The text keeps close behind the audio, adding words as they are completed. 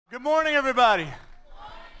Good morning, everybody.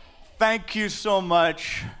 Thank you so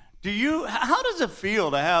much. How does it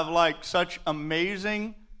feel to have such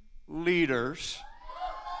amazing leaders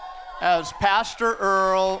as Pastor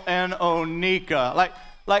Earl and Onika?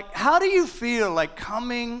 How do you feel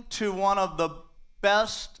coming to one of the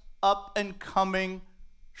best up and coming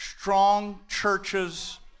strong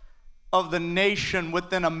churches of the nation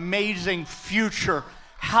with an amazing future?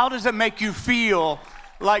 How does it make you feel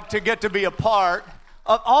to get to be a part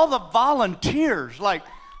of all the volunteers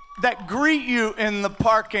that greet you in the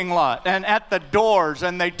parking lot and at the doors,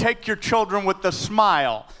 and they take your children with a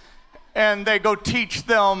smile and they go teach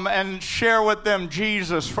them and share with them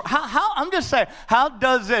Jesus? I'm just saying, how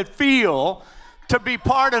does it feel to be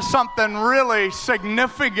part of something really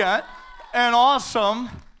significant and awesome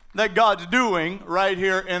that God's doing right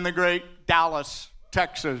here in the great Dallas,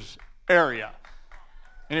 Texas area?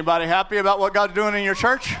 Anybody happy about what God's doing in your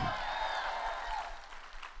church?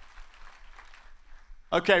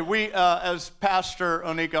 Okay, we, as Pastor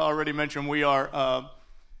Onika already mentioned, we are,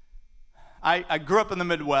 I grew up in the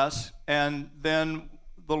Midwest, and then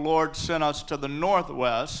the Lord sent us to the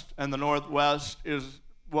Northwest, and the Northwest is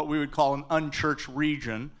what we would call an unchurched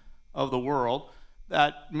region of the world.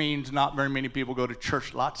 That means not very many people go to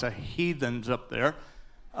church, lots of heathens up there,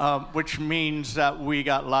 which means that we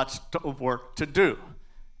got lots of work to do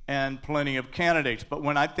and plenty of candidates. But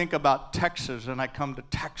when I think about Texas, and I come to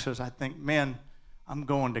Texas, I think, man, I'm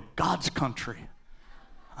going to God's country.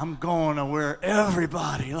 I'm going to where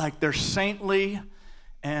everybody, they're saintly,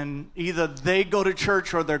 and either they go to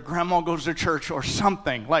church or their grandma goes to church or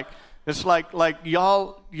something. It's like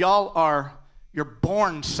y'all are, you're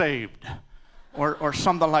born saved or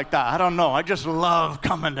something like that. I don't know. I just love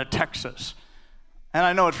coming to Texas. And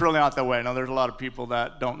I know it's really not that way. I know there's a lot of people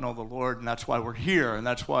that don't know the Lord, and that's why we're here, and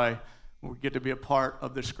that's why we get to be a part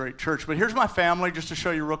of this great church. But here's my family, just to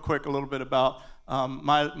show you real quick a little bit about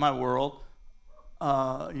my world.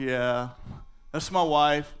 Yeah, that's my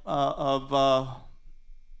wife of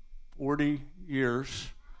 40 years.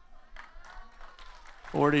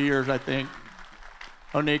 40 years, I think.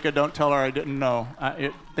 Onika, don't tell her I didn't know.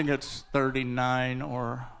 I think it's 39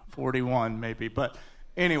 or 41 maybe. But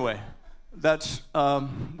anyway, that's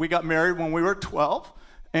we got married when we were 12.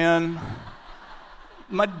 And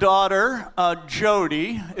my daughter,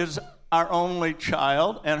 Jody, is our only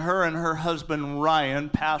child, and her husband, Ryan,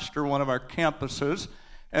 pastor one of our campuses.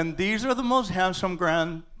 And these are the most handsome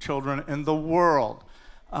grandchildren in the world.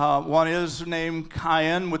 One is named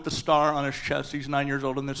Kyan with the star on his chest. He's 9 years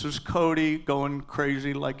old. And this is Cody, going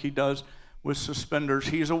crazy like he does with suspenders.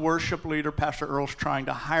 He's a worship leader. Pastor Earl's trying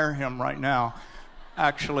to hire him right now,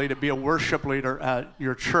 actually, to be a worship leader at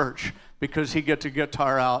your church, because he gets a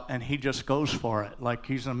guitar out and he just goes for it.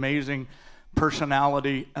 He's an amazing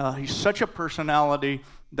personality. He's such a personality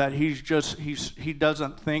that he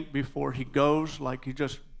doesn't think before he goes.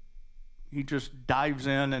 He just dives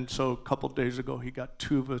in. And so a couple days ago, he got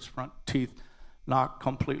 2 of his front teeth knocked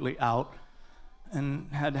completely out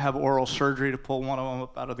and had to have oral surgery to pull one of them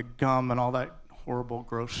up out of the gum and all that horrible,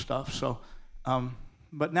 gross stuff. So,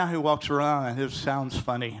 but now he walks around and his sounds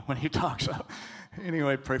funny when he talks.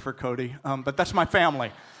 Anyway, pray for Cody. But that's my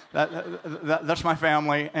family. That's my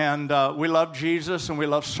family, and we love Jesus, and we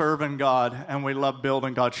love serving God, and we love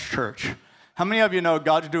building God's church. How many of you know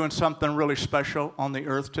God's doing something really special on the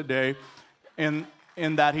earth today in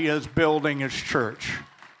that he is building his church?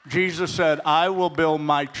 Jesus said, I will build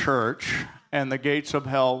my church, and the gates of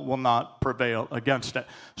hell will not prevail against it.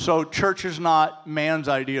 So church is not man's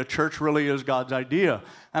idea. Church really is God's idea.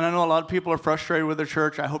 And I know a lot of people are frustrated with the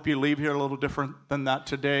church. I hope you leave here a little different than that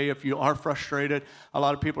today. If you are frustrated, a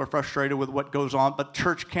lot of people are frustrated with what goes on. But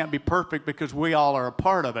church can't be perfect because we all are a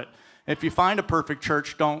part of it. If you find a perfect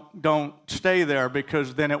church, don't stay there,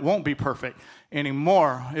 because then it won't be perfect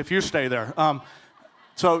anymore if you stay there.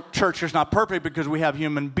 So church is not perfect because we have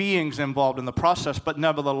human beings involved in the process, but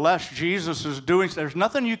nevertheless, Jesus is doing, there's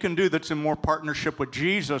nothing you can do that's in more partnership with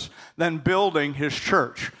Jesus than building his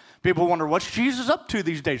church. People wonder, what's Jesus up to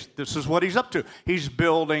these days? This is what he's up to. He's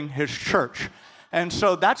building his church. And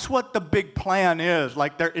so that's what the big plan is.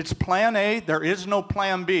 It's plan A, there is no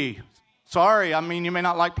plan B. Sorry, you may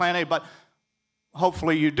not like plan A, but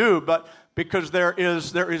hopefully you do, but because there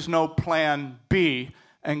is no plan B.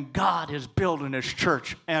 And God is building his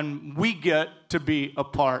church, and we get to be a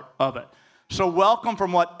part of it. So welcome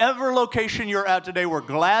from whatever location you're at today. We're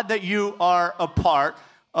glad that you are a part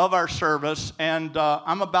of our service. And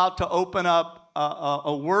I'm about to open up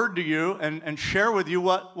a word to you and share with you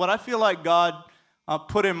what I feel like God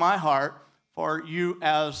put in my heart for you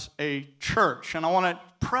as a church. And I want to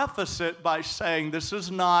preface it by saying this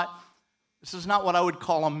is not This is not what I would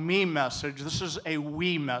call a me message. This is a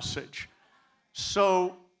we message.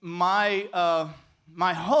 So my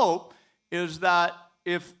hope is that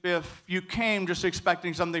if you came just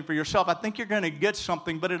expecting something for yourself, I think you're going to get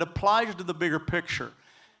something, but it applies to the bigger picture.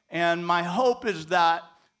 And my hope is that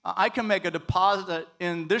I can make a deposit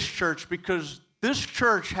in this church because this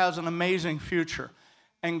church has an amazing future.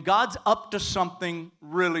 And God's up to something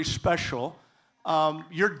really special.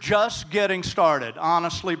 You're just getting started.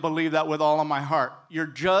 Honestly, believe that with all of my heart.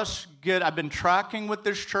 I've been tracking with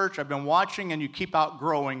this church. I've been watching, and you keep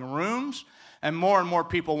outgrowing rooms. And more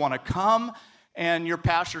people want to come. And your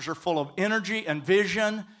pastors are full of energy and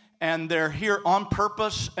vision. And they're here on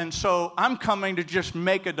purpose. And so I'm coming to just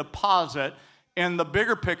make a deposit in the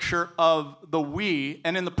bigger picture of the we.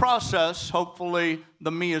 And in the process, hopefully,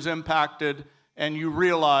 the me is impacted. And you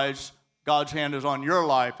realize God's hand is on your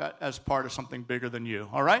life as part of something bigger than you,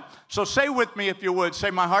 all right? So say with me, if you would, say,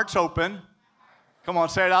 my heart's open. Come on,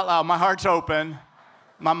 say it out loud. My heart's open.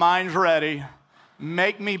 My mind's ready.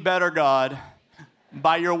 Make me better, God,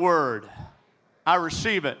 by your word. I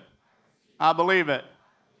receive it. I believe it.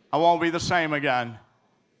 I won't be the same again.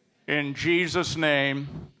 In Jesus' name,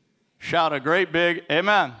 shout a great big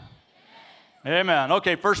amen. Amen.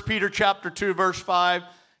 Okay, 1 Peter chapter 2, verse 5.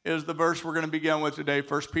 Is the verse we're going to begin with today,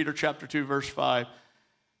 1 Peter chapter 2, verse 5.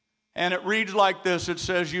 And it reads like this. It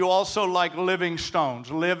says, you also like living stones.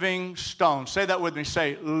 Living stones. Say that with me.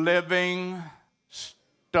 Say, living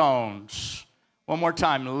stones. One more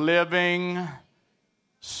time. Living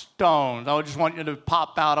stones. I just want you to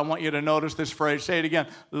pop out. I want you to notice this phrase. Say it again.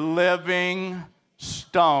 Living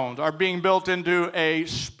stones are being built into a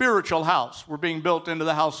spiritual house. We're being built into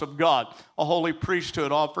the house of God. A holy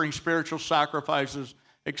priesthood offering spiritual sacrifices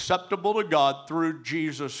acceptable to God through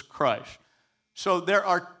Jesus Christ. So there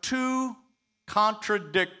are two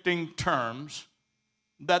contradicting terms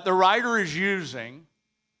that the writer is using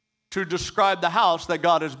to describe the house that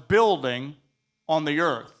God is building on the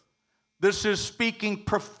earth. This is speaking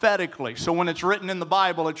prophetically. So when it's written in the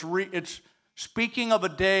Bible, it's speaking of a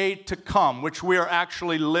day to come, which we are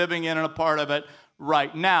actually living in and a part of it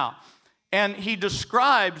right now. And he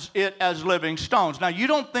describes it as living stones. Now, you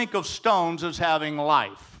don't think of stones as having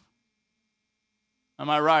life. Am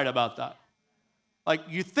I right about that? Like,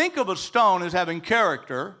 you think of a stone as having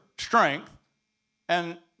character, strength,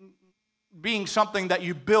 and being something that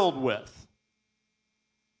you build with.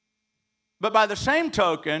 But by the same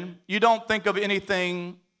token, you don't think of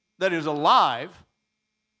anything that is alive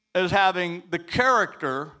as having the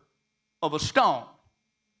character of a stone.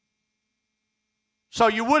 So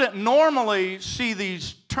you wouldn't normally see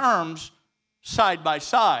these terms side by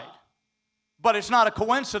side. But it's not a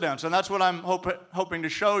coincidence, and that's what I'm hoping to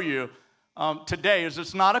show you today, is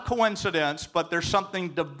it's not a coincidence, but there's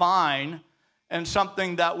something divine and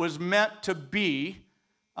something that was meant to be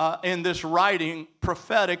in this writing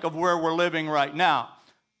prophetic of where we're living right now.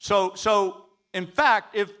 So in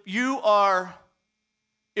fact, if you're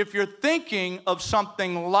thinking of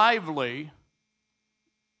something lively,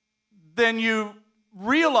 then you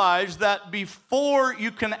realize that before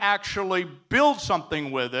you can actually build something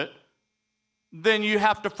with it, then you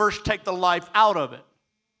have to first take the life out of it.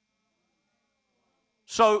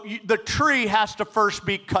 So the tree has to first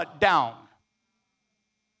be cut down.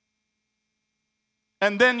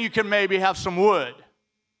 And then you can maybe have some wood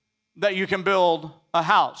that you can build a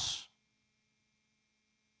house.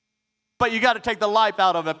 But you got to take the life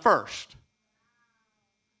out of it first.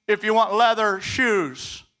 If you want leather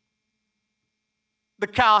shoes, the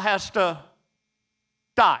cow has to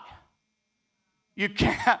die. You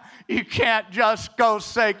can't just go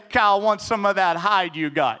say, cow, want some of that hide you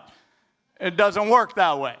got. It doesn't work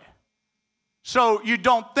that way. So you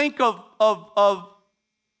don't think of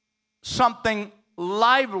something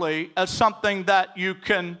lively as something that you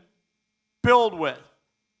can build with.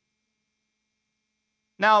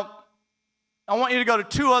 Now, I want you to go to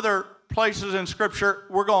two other places in Scripture.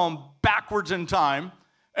 We're going backwards in time.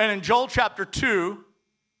 And in Joel chapter 2,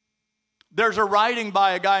 there's a writing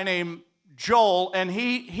by a guy named Joel, and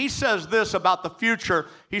he says this about the future.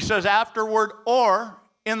 He says, afterward, or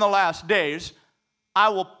in the last days, I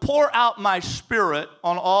will pour out my spirit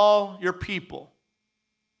on all your people.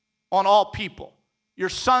 On all people. Your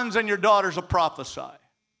sons and your daughters will prophesy.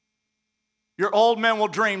 Your old men will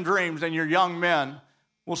dream dreams, and your young men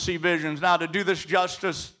will see visions. Now, to do this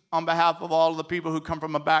justice on behalf of all of the people who come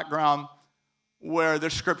from a background where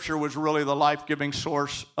this scripture was really the life-giving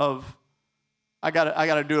source of, I got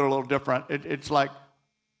to do it a little different. It's like,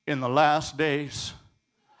 in the last days,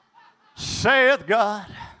 saith God,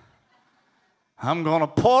 I'm going to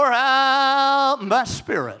pour out my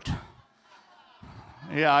spirit.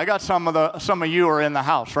 Yeah, I got some of you are in the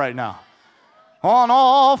house right now. On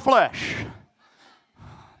all flesh.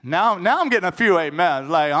 Now I'm getting a few amens.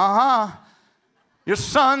 Like, your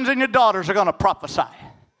sons and your daughters are going to prophesy.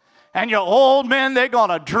 And your old men, they're going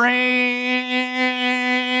to dream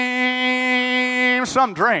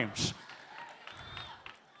some dreams.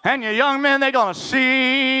 And your young men, they're going to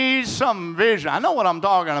see some vision. I know what I'm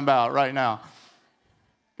talking about right now.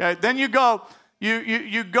 Okay, then you go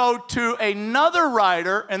to another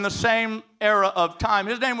writer in the same era of time.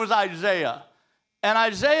 His name was Isaiah. And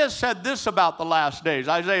Isaiah said this about the last days.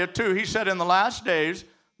 Isaiah 2, he said, in the last days,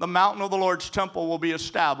 the mountain of the Lord's temple will be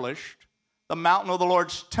established. The mountain of the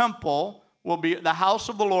Lord's temple the house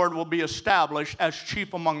of the Lord will be established as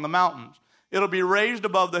chief among the mountains. It'll be raised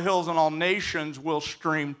above the hills, and all nations will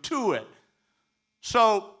stream to it.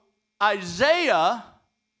 So Isaiah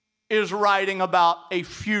is writing about a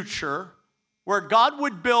future where God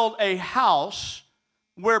would build a house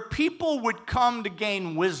where people would come to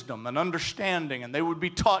gain wisdom and understanding, and they would be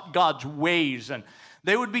taught God's ways, and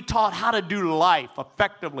they would be taught how to do life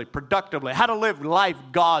effectively, productively, how to live life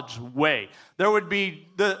God's way. There would be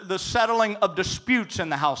the settling of disputes in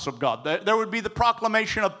the house of God. There would be the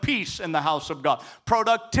proclamation of peace in the house of God,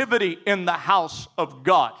 productivity in the house of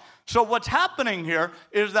God. So what's happening here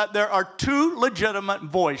is that there are two legitimate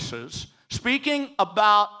voices speaking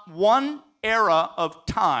about one era of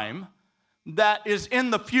time that is in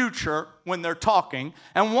the future when they're talking.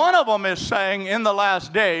 And one of them is saying, in the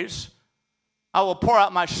last days, I will pour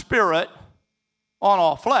out my spirit on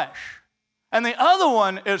all flesh. And the other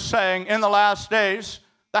one is saying, in the last days,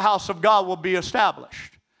 the house of God will be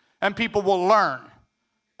established. And people will learn.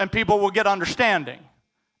 And people will get understanding.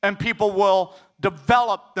 And people will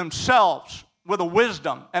develop themselves with a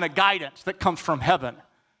wisdom and a guidance that comes from heaven.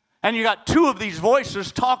 And you got two of these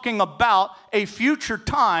voices talking about a future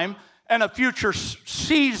time and a future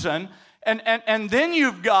season. And then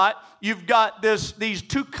you've got these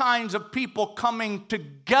two kinds of people coming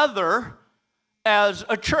together as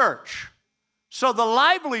a church. So the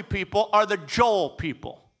lively people are the Joel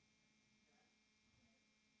people.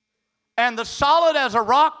 And the solid as a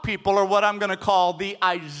rock people are what I'm going to call the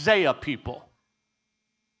Isaiah people.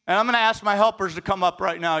 And I'm going to ask my helpers to come up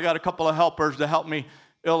right now. I got a couple of helpers to help me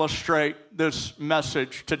illustrate this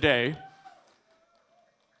message today.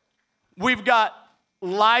 We've got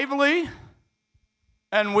lively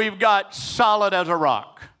and we've got solid as a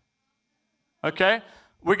rock. Okay?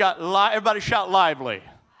 We got everybody shout lively.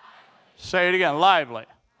 Say it again, lively.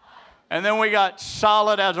 And then we got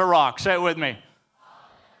solid as a rock. Say it with me.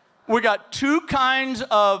 We got two kinds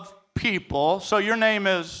of people. So your name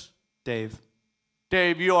is? Dave.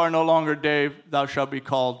 Dave, you are no longer Dave. Thou shalt be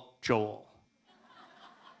called Joel.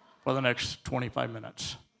 For the next 25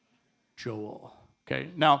 minutes. Joel.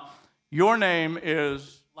 Okay, now your name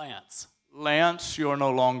is? Lance. Lance, you're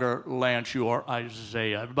no longer Lance, you are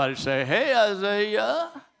Isaiah. Everybody say, hey,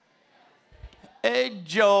 Isaiah. Hey,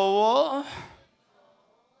 Joel.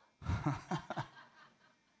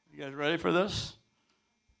 You guys ready for this?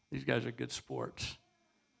 These guys are good sports.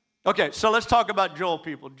 Okay, so let's talk about Joel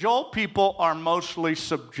people. Joel people are mostly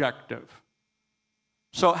subjective.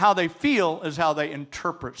 So how they feel is how they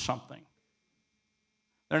interpret something.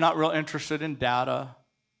 They're not real interested in data,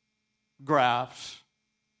 graphs,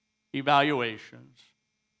 evaluations,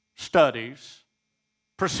 studies,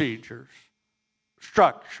 procedures,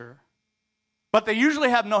 structure. But they usually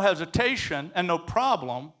have no hesitation and no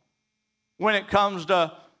problem when it comes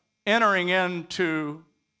to entering into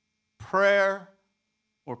prayer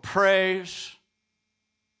or praise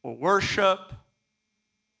or worship.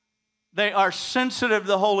 They are sensitive to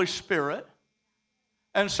the Holy Spirit.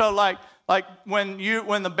 And so like when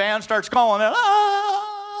the band starts calling it,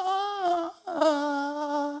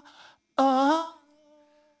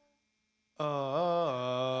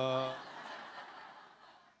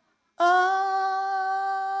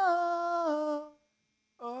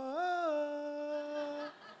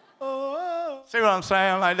 see what I'm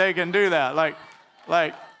saying? Like they can do that. Like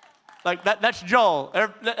that's Joel.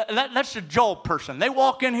 That's the Joel person. They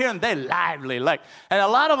walk in here and they're lively. And a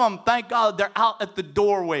lot of them, thank God, they're out at the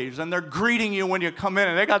doorways and they're greeting you when you come in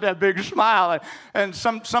and they got that big smile. And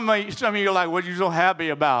some of you are like, what are you so happy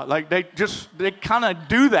about? Like they kind of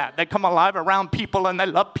do that. They come alive around people and they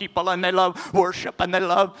love worship and they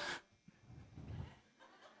love.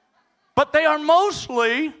 But they are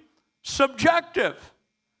mostly subjective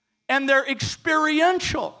and they're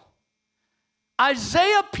experiential.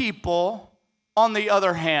 Isaiah people, on the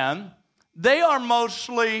other hand, they are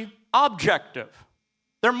mostly objective.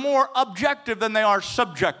 They're more objective than they are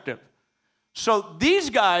subjective. So these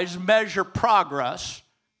guys measure progress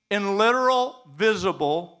in literal,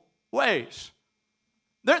 visible ways.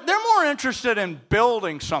 They're more interested in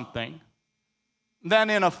building something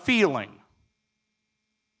than in a feeling.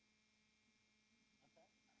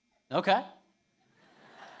 Okay.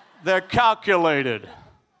 They're calculated.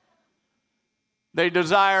 They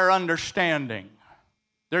desire understanding.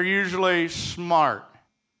 They're usually smart,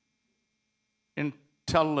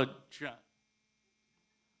 intelligent,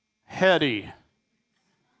 heady.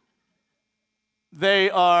 They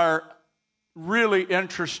are really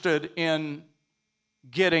interested in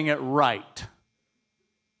getting it right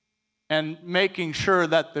and making sure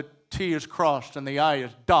that the T is crossed and the I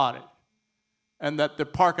is dotted and that the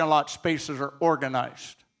parking lot spaces are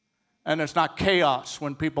organized and it's not chaos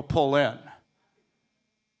when people pull in.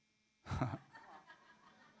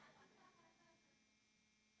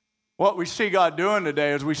 What we see God doing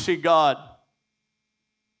today is we see God,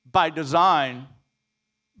 by design,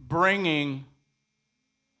 bringing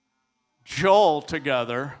Joel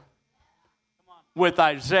together with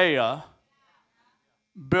Isaiah,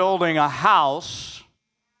 building a house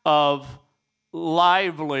of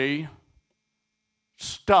lively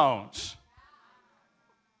stones.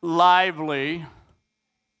 Lively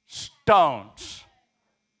stones.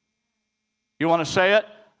 You want to say it?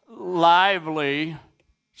 Lively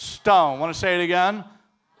stone. Want to say it again?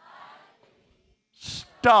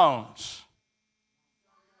 Stones.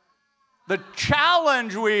 The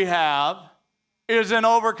challenge we have is in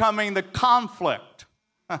overcoming the conflict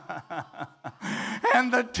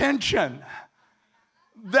and the tension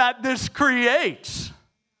that this creates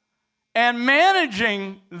and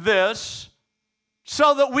managing this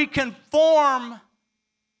so that we can form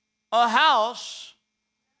a house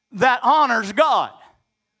that honors God.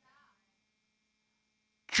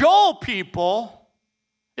 Joel people,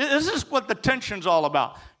 this is what the tension's all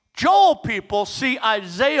about. Joel people see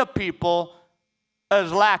Isaiah people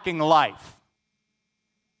as lacking life.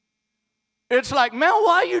 It's like, man,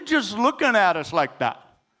 why are you just looking at us like that?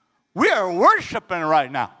 We are worshiping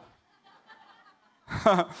right now.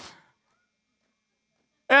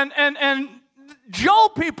 and Joel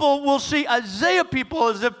people will see Isaiah people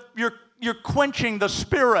as if you're quenching the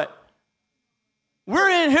spirit. We're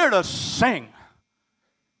in here to sing.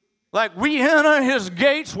 Like we enter his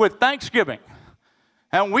gates with thanksgiving.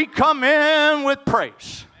 And we come in with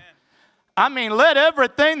praise. I mean, let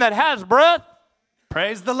everything that has breath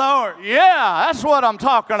praise the Lord. Yeah, that's what I'm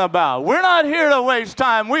talking about. We're not here to waste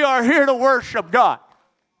time. We are here to worship God.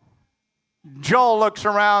 Joel looks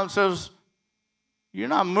around and says, you're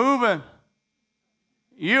not moving.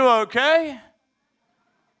 You okay?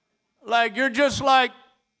 Like you're just like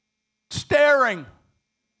staring.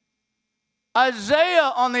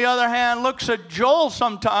 Isaiah, on the other hand, looks at Joel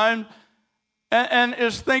sometimes and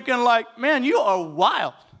is thinking like, man, you are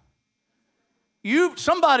wild.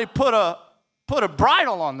 Somebody put a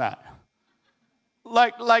bridle on that.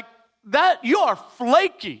 Like that, you are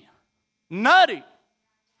flaky, nutty,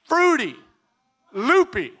 fruity,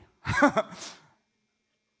 loopy.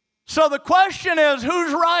 So the question is,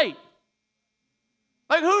 who's right?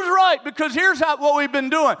 Like, who's right? Because here's what we've been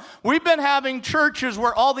doing. We've been having churches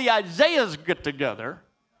where all the Isaiahs get together,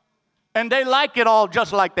 and they like it all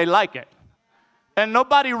just like they like it. And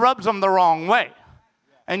nobody rubs them the wrong way.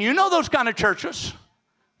 And you know those kind of churches.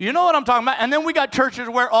 You know what I'm talking about. And then we got churches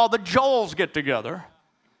where all the Joels get together,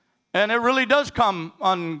 and it really does come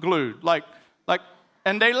unglued.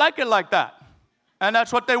 And they like it like that. And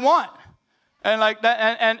that's what they want. And like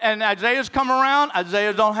that, and Isaiah's come around.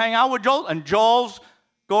 Isaiah don't hang out with Joel, and Joel's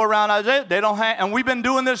go around Isaiah. They don't hang. And we've been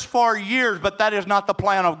doing this for years, but that is not the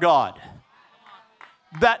plan of God.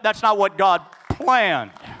 That's not what God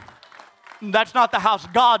planned. That's not the house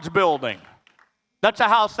God's building. That's a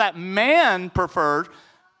house that man prefers.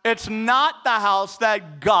 It's not the house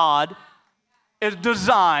that God is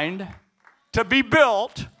designed to be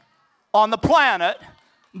built on the planet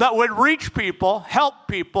that would reach people, help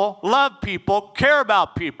people, love people, care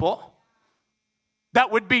about people, that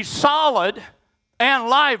would be solid and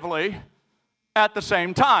lively at the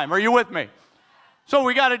same time. Are you with me? So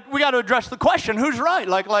we got to address the question, who's right?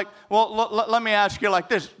 Let me ask you like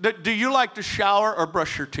this. Do you like to shower or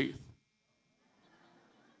brush your teeth?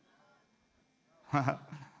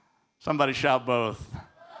 Somebody shout both.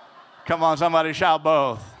 Come on, somebody shout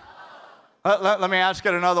both. Let me ask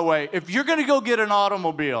it another way. If you're going to go get an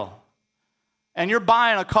automobile and you're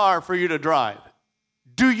buying a car for you to drive,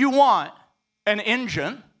 do you want an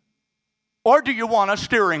engine or do you want a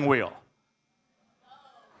steering wheel?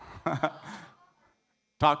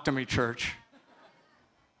 Talk to me, church.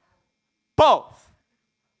 Both.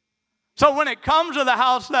 So when it comes to the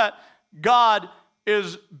house that God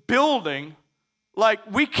is building, Like,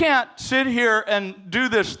 we can't sit here and do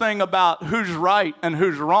this thing about who's right and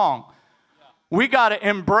who's wrong. We got to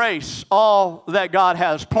embrace all that God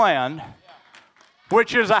has planned,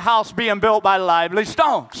 which is a house being built by lively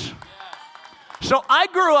stones. So I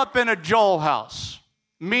grew up in a Joel house,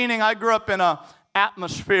 meaning I grew up in an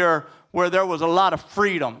atmosphere where there was a lot of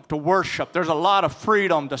freedom to worship. There's a lot of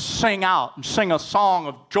freedom to sing out and sing a song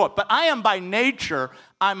of joy. But I am by nature,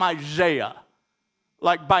 I'm Isaiah.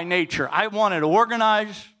 Like by nature. I want it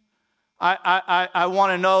organized. I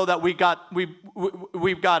want to know that we've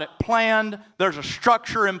got it planned. There's a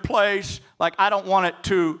structure in place. Like I don't want it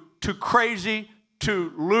too crazy,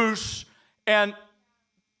 too loose. And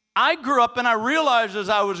I grew up and I realized as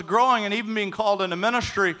I was growing and even being called into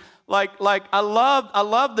ministry, like I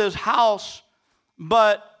love this house,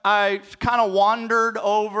 but I kind of wandered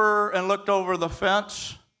over and looked over the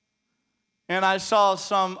fence and I saw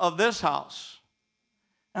some of this house.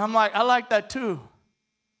 And I'm like, I like that too.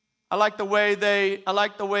 I like the way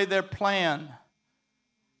they're planned.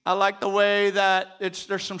 I like the way that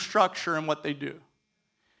there's some structure in what they do.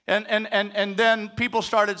 And then people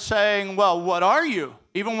started saying, well, what are you?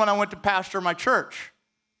 Even when I went to pastor my church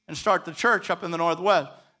and start the church up in the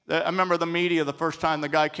Northwest. I remember the media, the first time the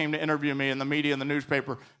guy came to interview me in the media in the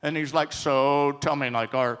newspaper, and he's like, so tell me,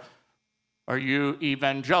 like, are you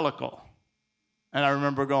evangelical? And I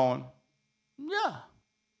remember going, yeah.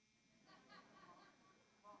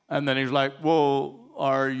 And then he's like, well,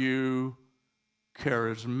 are you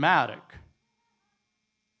charismatic?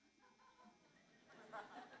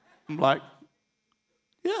 I'm like,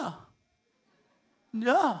 yeah,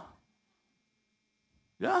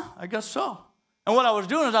 I guess so. And what I was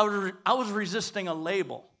doing is I was resisting a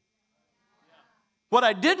label. What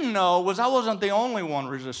I didn't know was I wasn't the only one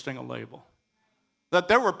resisting a label. That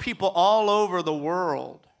there were people all over the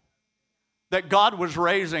world that God was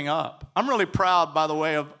raising up. I'm really proud, by the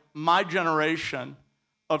way, of my generation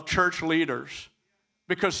of church leaders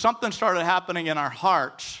because something started happening in our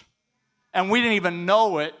hearts and we didn't even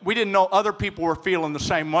know it. We didn't know other people were feeling the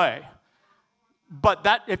same way. But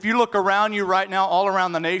that, if you look around you right now, all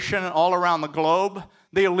around the nation and all around the globe,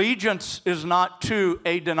 the allegiance is not to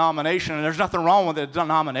a denomination, and there's nothing wrong with a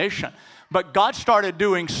denomination. But God started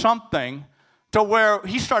doing something to where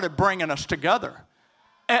He started bringing us together.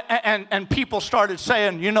 And people started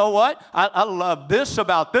saying, you know what? I love this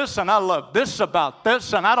about this, and I love this about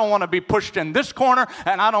this, and I don't want to be pushed in this corner,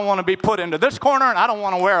 and I don't want to be put into this corner, and I don't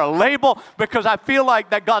want to wear a label because I feel like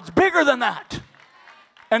that God's bigger than that.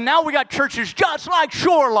 And now we got churches just like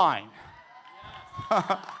Shoreline.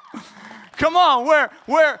 Come on,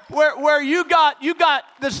 where you got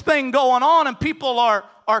this thing going on, and people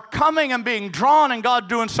are coming and being drawn, and God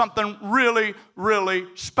doing something really, really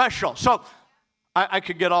special. So I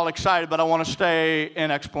could get all excited, but I want to stay in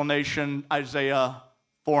explanation Isaiah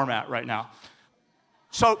format right now.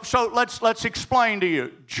 So let's explain to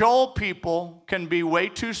you. Joel people can be way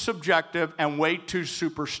too subjective and way too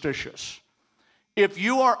superstitious. If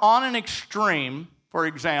you are on an extreme, for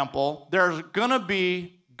example, there's going to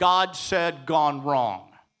be God said gone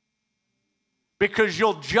wrong. Because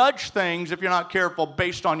you'll judge things, if you're not careful,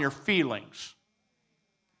 based on your feelings.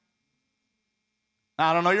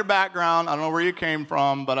 Now, I don't know your background, I don't know where you came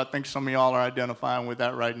from, but I think some of y'all are identifying with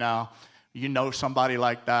that right now. You know somebody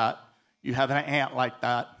like that. You have an aunt like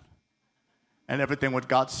that. And everything what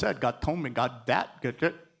God said, God told me, God, that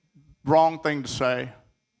wrong thing to say.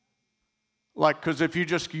 Like, because if you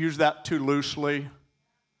just use that too loosely,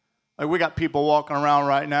 like we got people walking around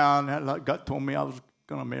right now, and like God told me I was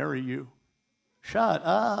going to marry you. Shut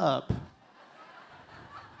up.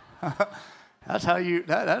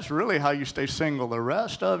 That's really how you stay single the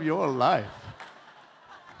rest of your life.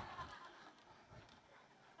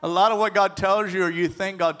 A lot of what God tells you, or you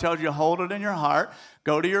think God tells you, hold it in your heart.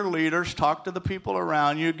 Go to your leaders, talk to the people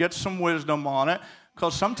around you, get some wisdom on it.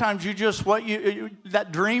 Because sometimes you just, that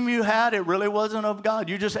dream you had, it really wasn't of God.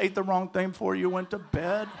 You just ate the wrong thing before you went to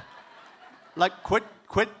bed. Like, quit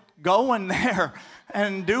going there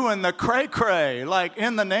and doing the cray-cray, like,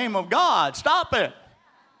 in the name of God. Stop it.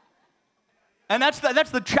 And that's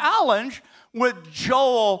the challenge with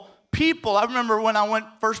Joel people. I remember when I went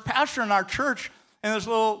first pastor in our church in this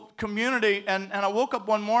little community, and I woke up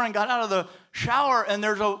one morning, got out of the shower, and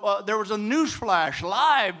there was a news flash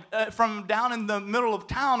live from down in the middle of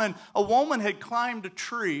town, and a woman had climbed a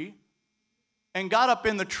tree and got up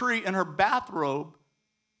in the tree in her bathrobe,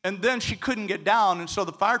 and then she couldn't get down, and so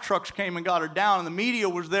the fire trucks came and got her down, and the media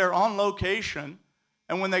was there on location,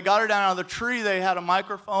 and when they got her down out of the tree, they had a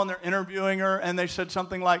microphone, they're interviewing her, and they said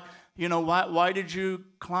something like, you know, why did you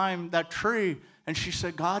climb that tree? And she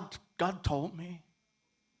said, God told me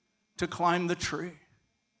to climb the tree,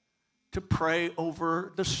 to pray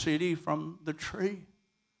over the city from the tree.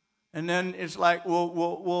 And then it's like,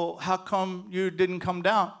 well, how come you didn't come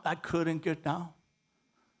down? I couldn't get down.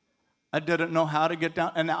 I didn't know how to get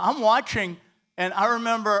down. And I'm watching, and I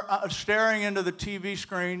remember staring into the TV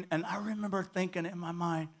screen, and I remember thinking in my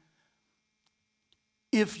mind,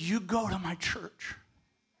 if you go to my church,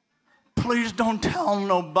 please don't tell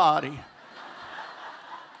nobody.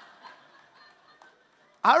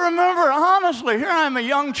 I remember, honestly, here I'm a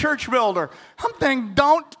young church builder. I'm thinking,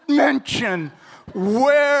 don't mention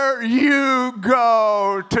where you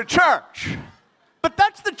go to church. But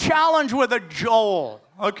that's the challenge with a Joel,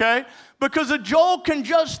 okay? Because a Joel can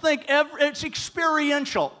just think it's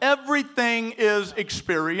experiential. Everything is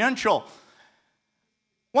experiential.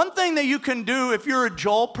 One thing that you can do if you're a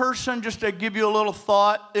Joel person, just to give you a little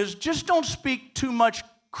thought, is just don't speak too much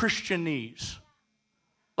Christianese.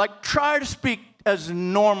 Like, try to speak as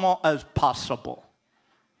normal as possible.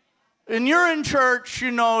 And you're in church,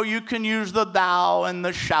 you can use the thou and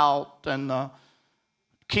the shout and the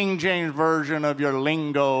King James version of your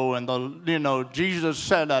lingo and the, Jesus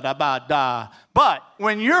said that about da. But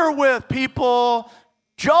when you're with people,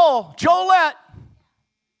 Joelette.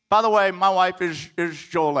 By the way, my wife is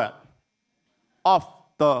Joelette.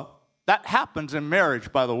 That happens in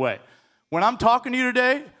marriage, by the way. When I'm talking to you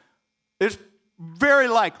today, it's very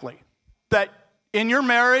likely that in your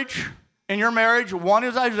marriage, one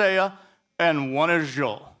is Isaiah and one is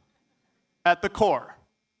Joel at the core.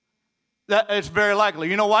 That it's very likely.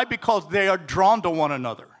 You know why? Because they are drawn to one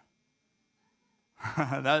another.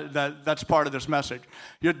 That's part of this message.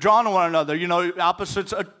 You're drawn to one another.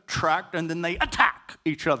 Opposites attract and then they attack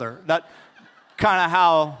each other. That's kind of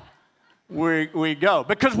how we go.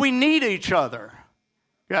 Because we need each other.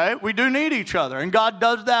 Okay? We do need each other. And God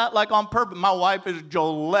does that like on purpose. My wife is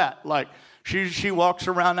Joelette. Like, she walks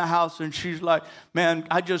around the house and she's like, man,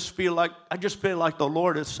 I just feel like the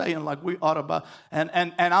Lord is saying like we ought to.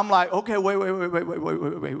 And I'm like, okay,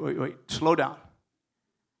 wait, slow down.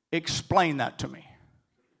 Explain that to me.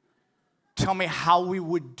 Tell me how we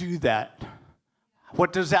would do that.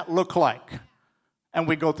 What does that look like? And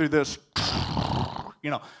we go through this,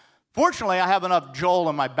 Fortunately, I have enough Joel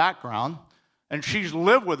in my background, and she's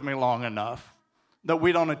lived with me long enough that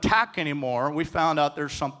we don't attack anymore. We found out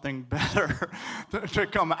there's something better to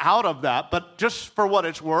come out of that. But just for what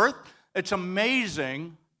it's worth, it's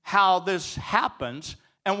amazing how this happens.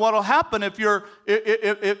 And what'll happen if you're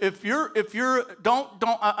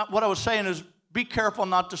what I was saying is be careful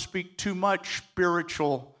not to speak too much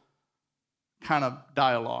spiritual kind of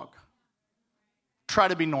dialogue. Try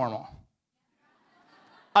to be normal.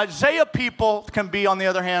 Isaiah people can be, on the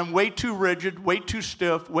other hand, way too rigid, way too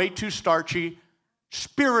stiff, way too starchy,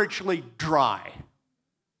 spiritually dry.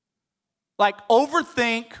 Like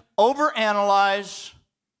overthink, overanalyze,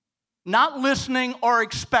 not listening or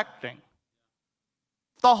expecting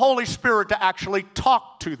the Holy Spirit to actually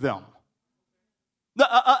talk to them.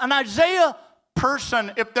 An Isaiah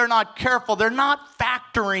person, if they're not careful, they're not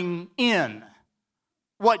factoring in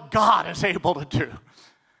what God is able to do.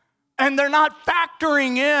 And they're not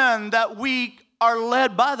factoring in that we are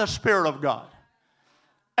led by the Spirit of God.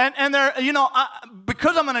 And they're,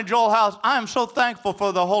 because I'm in a Joel house, I am so thankful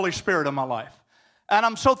for the Holy Spirit in my life. And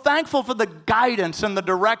I'm so thankful for the guidance and the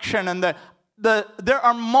direction. And there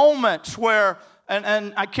are moments where,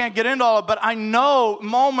 and I can't get into all of it, but I know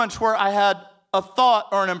moments where I had a thought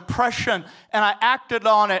or an impression, and I acted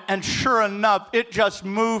on it, and sure enough, it just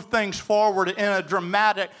moved things forward in a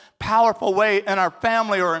dramatic, powerful way in our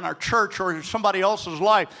family or in our church or in somebody else's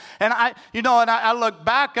life. And I look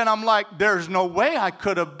back and I'm like, there's no way I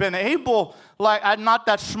could have been able, I'm not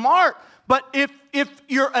that smart. But if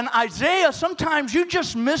you're an Isaiah, sometimes you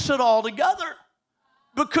just miss it altogether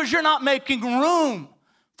because you're not making room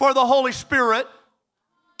for the Holy Spirit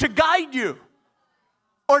to guide you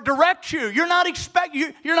or direct you. You're not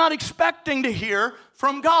expecting to hear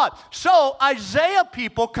from God. So Isaiah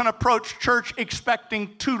people can approach church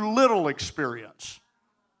expecting too little experience.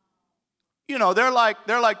 They're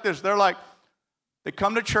like this. They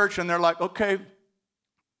come to church and they're like, okay,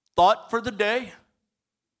 thought for the day.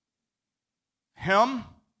 Him,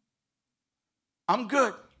 I'm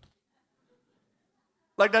good.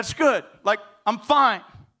 Like, that's good. Like, I'm fine.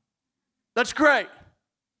 That's great.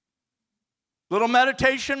 Little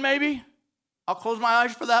meditation, maybe. I'll close my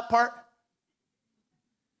eyes for that part.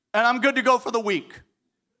 And I'm good to go for the week.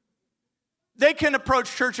 They can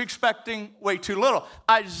approach church expecting way too little.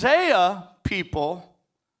 Joel people,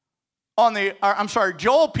 on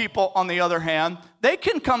the other hand, they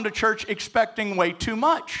can come to church expecting way too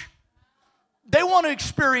much. They want to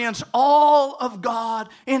experience all of God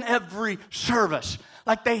in every service.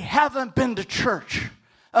 Like they haven't been to church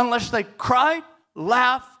unless they cried,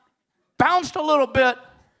 laughed, bounced a little bit,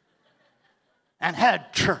 and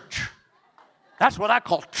had church. That's what I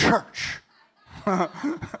call church.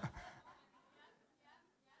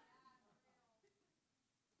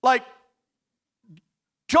 Like,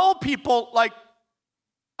 Joel people, like,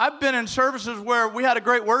 I've been in services where we had a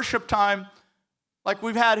great worship time, like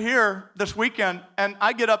we've had here this weekend, and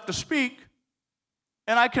I get up to speak,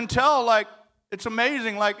 and I can tell, like, it's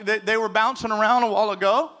amazing. Like, they were bouncing around a while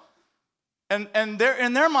ago, and they're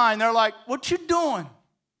in their mind, they're like, what you doing?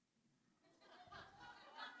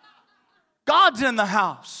 God's in the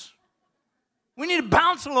house. We need to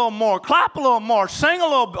bounce a little more, clap a little more, sing a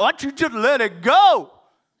little bit. Why don't you just let it go?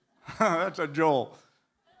 That's a Joel.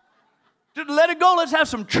 Just let it go. Let's have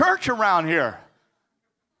some church around here.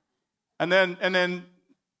 And then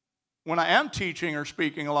when I am teaching or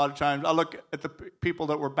speaking, a lot of times I look at the people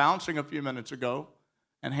that were bouncing a few minutes ago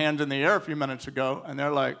and hands in the air a few minutes ago, and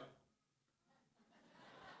they're like,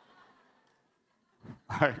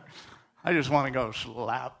 I just want to go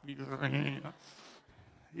slap you.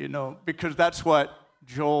 You know, because that's how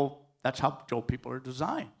Joel people are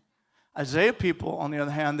designed. Isaiah people, on the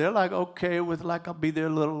other hand, they're like, okay, I'll be there a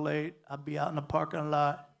little late. I'll be out in the parking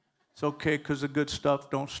lot. It's okay because the good stuff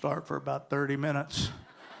don't start for about 30 minutes.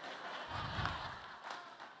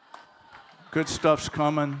 Good stuff's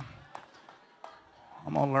coming.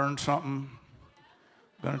 I'm going to learn something.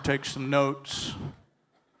 I'm going to take some notes.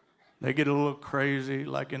 They get a little crazy,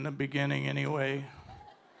 like in the beginning anyway.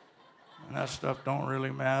 And that stuff don't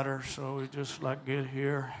really matter, so we just get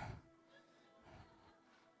here.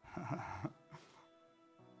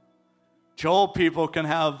 Joel people can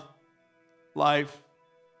have life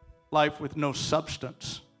with no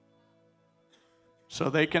substance. So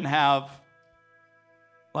they can have,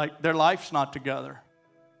 their life's not together.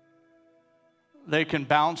 They can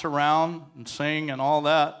bounce around and sing and all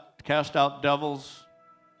that, cast out devils,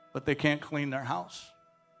 but they can't clean their house.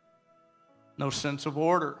 No sense of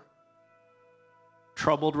order.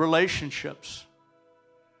 Troubled relationships.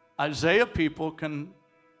 Isaiah people can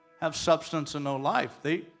have substance and no life.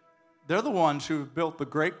 They're the ones who have built the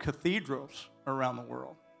great cathedrals around the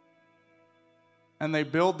world. And they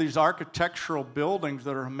build these architectural buildings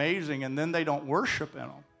that are amazing, and then they don't worship in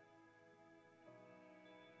them.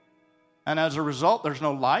 And as a result, there's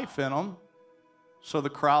no life in them, so the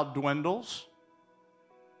crowd dwindles,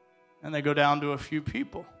 and they go down to a few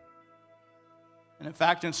people. And in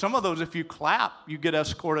fact, in some of those, if you clap, you get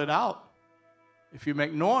escorted out if you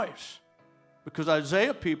make noise. Because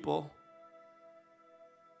Isaiah people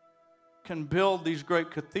can build these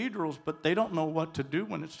great cathedrals, but they don't know what to do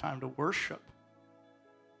when it's time to worship.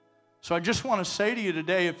 So I just want to say to you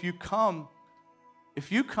today, if you come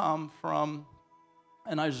from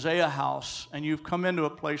an Isaiah house and you've come into a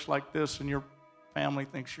place like this and your family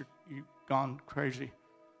thinks you've gone crazy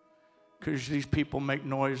because these people make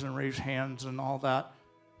noise and raise hands and all that,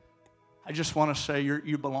 I just want to say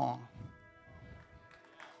you belong.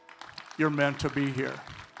 You're meant to be here.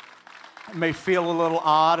 It may feel a little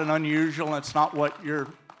odd and unusual, and it's not what your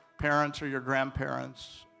parents or your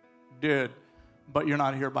grandparents did, but you're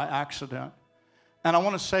not here by accident. And I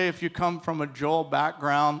want to say, if you come from a Joel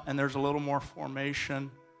background and there's a little more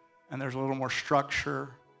formation and there's a little more structure,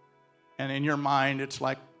 and in your mind it's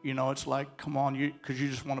like, come on, because you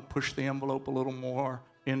just want to push the envelope a little more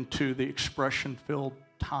into the expression-filled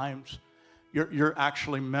times, you're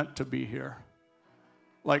actually meant to be here.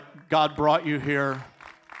 Like, God brought you here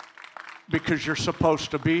because you're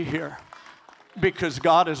supposed to be here. Because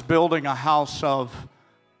God is building a house of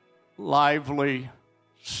lively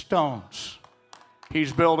stones.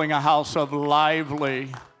 He's building a house of lively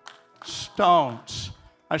stones.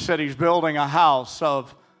 I said he's building a house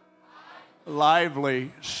of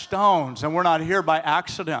lively stones. And we're not here by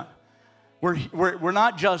accident. We're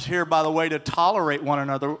not just here, by the way, to tolerate one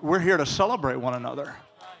another. We're here to celebrate one another.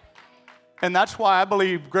 And that's why I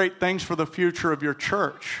believe great things for the future of your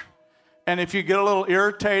church. And if you get a little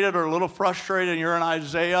irritated or a little frustrated and you're in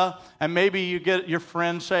Isaiah, and maybe you get your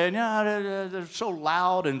friends saying, yeah, they're so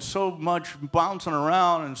loud and so much bouncing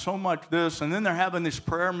around and so much this, and then they're having this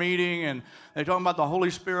prayer meeting and they're talking about the Holy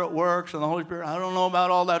Spirit works and the Holy Spirit, I don't know about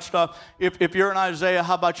all that stuff. If you're in Isaiah,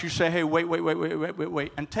 how about you say, hey,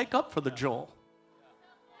 wait, and take up for the Joel.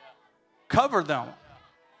 Cover them.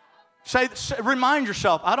 Say, remind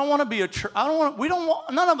yourself, I don't want to be a church.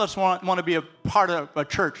 None of us want to be a part of a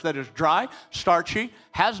church that is dry, starchy,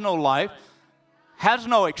 has no life, has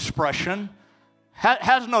no expression,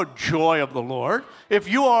 has no joy of the Lord. If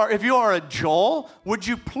you are a Joel, would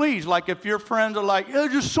you please, like if your friends are like, yeah,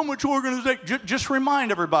 just so much organization, just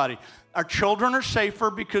remind everybody, our children are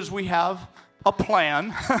safer because we have a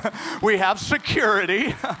plan. We have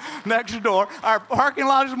security next door. Our parking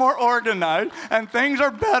lot is more organized, and things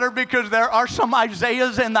are better because there are some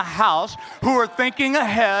Isaiahs in the house who are thinking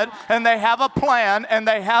ahead, and they have a plan, and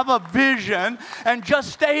they have a vision, and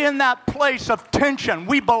just stay in that place of tension.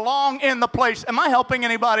 We belong in the place. Am I helping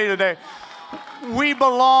anybody today? We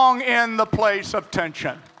belong in the place of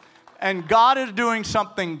tension. And God is doing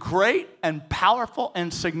something great and powerful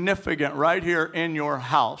and significant right here in your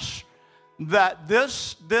house. That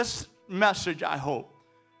this message, I hope,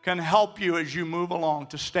 can help you as you move along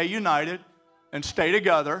to stay united and stay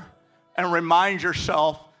together and remind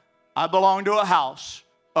yourself, I belong to a house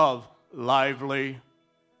of lively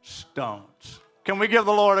stones. Can we give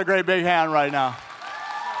the Lord a great big hand right now?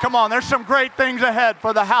 Come on, there's some great things ahead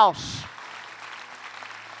for the house.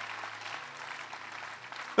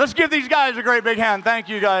 Let's give these guys a great big hand. Thank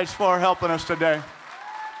you guys for helping us today.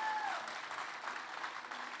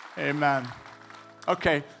 Amen.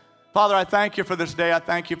 Okay. Father, I thank you for this day. I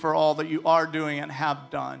thank you for all that you are doing and have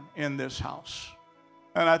done in this house.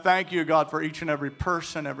 And I thank you, God, for each and every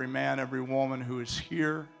person, every man, every woman who is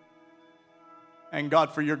here. And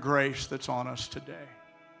God, for your grace that's on us today.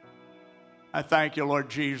 I thank you, Lord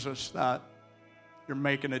Jesus, that you're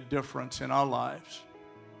making a difference in our lives.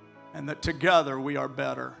 And that together we are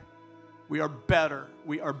better. We are better.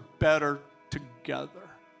 We are better together.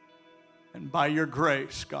 And by your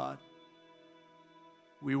grace, God,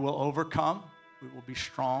 we will overcome, we will be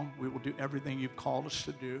strong, we will do everything you've called us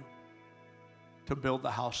to do to build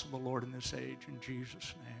the house of the Lord in this age, in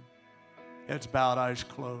Jesus' name. Heads bowed, eyes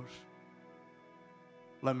closed.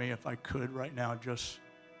 Let me, if I could right now, just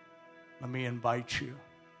let me invite you.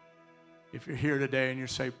 If you're here today and you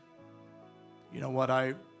say, you know what,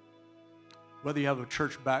 whether you have a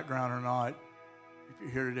church background or not, if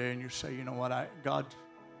you're here today and you say, you know what, God's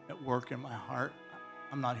at work in my heart.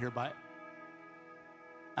 I'm not here by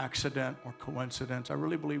accident or coincidence. I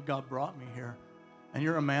really believe God brought me here. And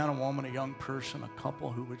you're a man, a woman, a young person, a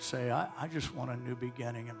couple who would say, I just want a new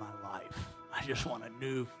beginning in my life. I just want a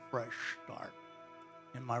new, fresh start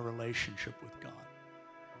in my relationship with God.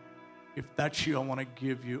 If that's you, I want to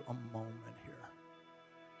give you a moment here.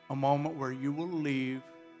 A moment where you will leave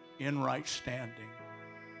in right standing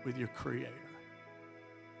with your Creator.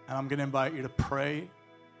 And I'm going to invite you to pray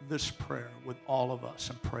this prayer with all of us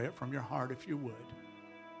and pray it from your heart if you would.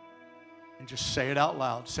 And just say it out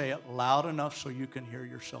loud. Say it loud enough so you can hear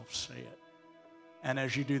yourself say it. And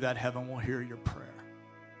as you do that, heaven will hear your prayer.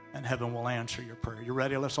 And heaven will answer your prayer. You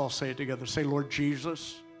ready? Let's all say it together. Say, Lord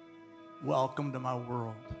Jesus, welcome to my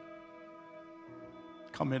world.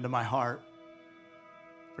 Come into my heart.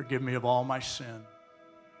 Forgive me of all my sin.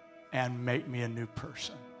 And make me a new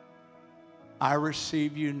person. I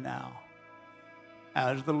receive you now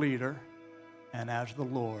as the leader and as the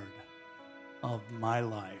Lord of my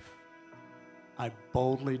life. I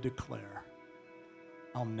boldly declare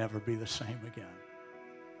I'll never be the same again.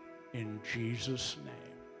 In Jesus' name.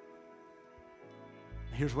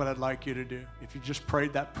 Here's what I'd like you to do. If you just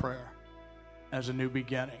prayed that prayer as a new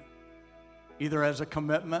beginning, either as a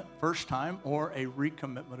commitment, first time, or a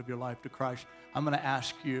recommitment of your life to Christ, I'm going to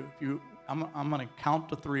ask you, I'm going to count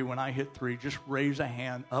to 3. When I hit 3, just raise a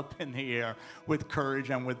hand up in the air with courage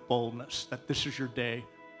and with boldness that this is your day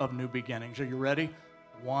of new beginnings. Are you ready?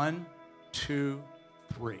 1, 2,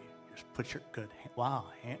 3. Just put your good hand. Wow.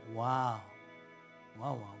 Wow.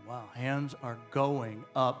 Hands are going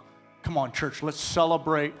up. Come on, church. Let's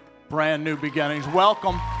celebrate brand new beginnings.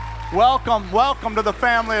 Welcome to the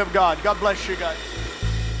family of God. God bless you guys.